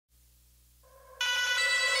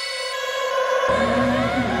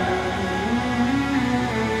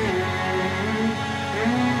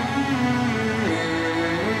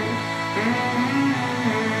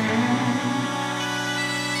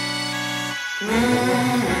Let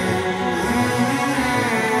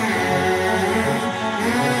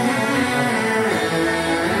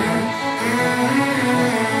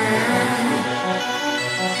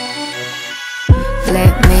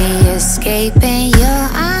me escape in your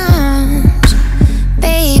arms.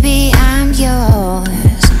 Baby, I'm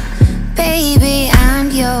yours. Baby,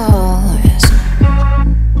 I'm yours.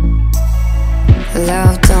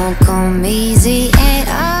 Love don't come easy at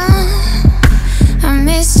all. I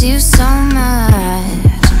miss you so much.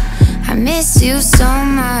 I miss you so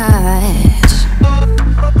much.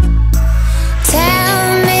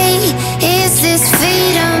 Tell me, is this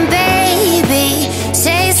freedom, baby?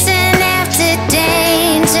 Chasing after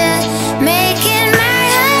danger, making my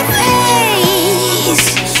heart race.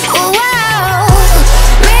 Whoa,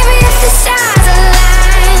 maybe if the stars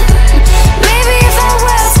align, maybe if our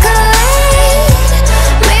worlds collide,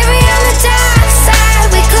 maybe on the dark side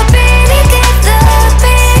we could be together,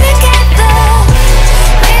 be together.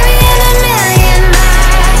 Maybe in a million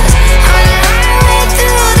miles, on a highway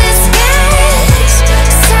through the skies,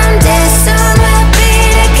 someday soon we'll be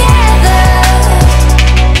together.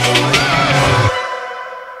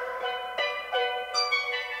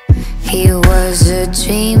 He was a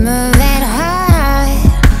dreamer at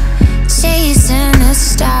heart, chasing the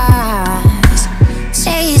stars,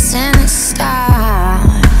 chasing the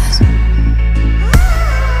stars.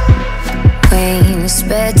 Wings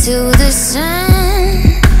spread to the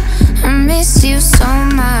sun. I miss you so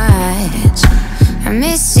much. I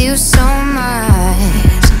miss you so much.